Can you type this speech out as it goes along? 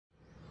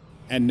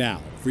And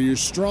now, for your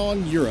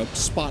Strong Europe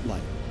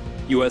Spotlight.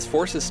 U.S.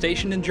 forces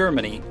stationed in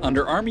Germany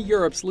under Army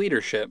Europe's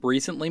leadership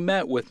recently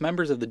met with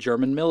members of the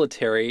German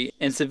military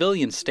and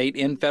civilian state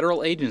and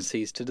federal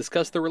agencies to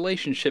discuss the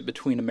relationship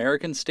between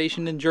Americans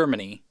stationed in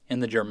Germany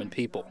and the German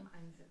people.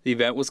 The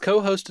event was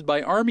co-hosted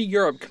by Army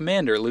Europe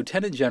Commander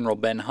Lieutenant General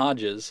Ben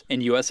Hodges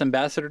and U.S.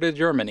 Ambassador to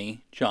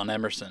Germany, John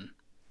Emerson.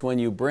 When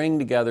you bring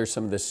together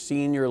some of the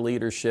senior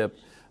leadership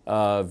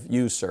of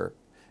USER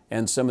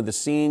and some of the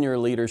senior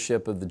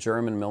leadership of the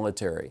German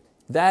military,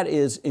 that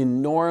is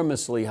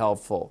enormously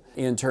helpful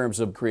in terms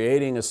of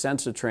creating a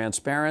sense of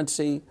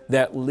transparency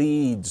that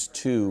leads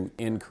to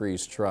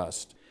increased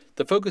trust.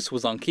 The focus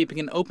was on keeping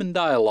an open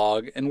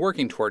dialogue and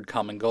working toward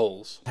common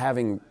goals.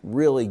 Having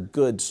really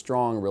good,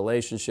 strong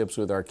relationships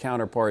with our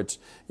counterparts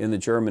in the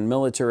German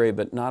military,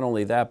 but not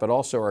only that, but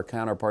also our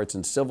counterparts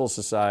in civil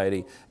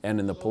society and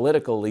in the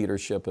political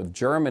leadership of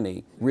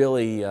Germany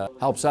really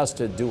helps us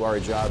to do our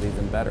job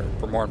even better.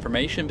 For more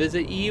information,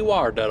 visit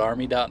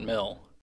eur.army.mil.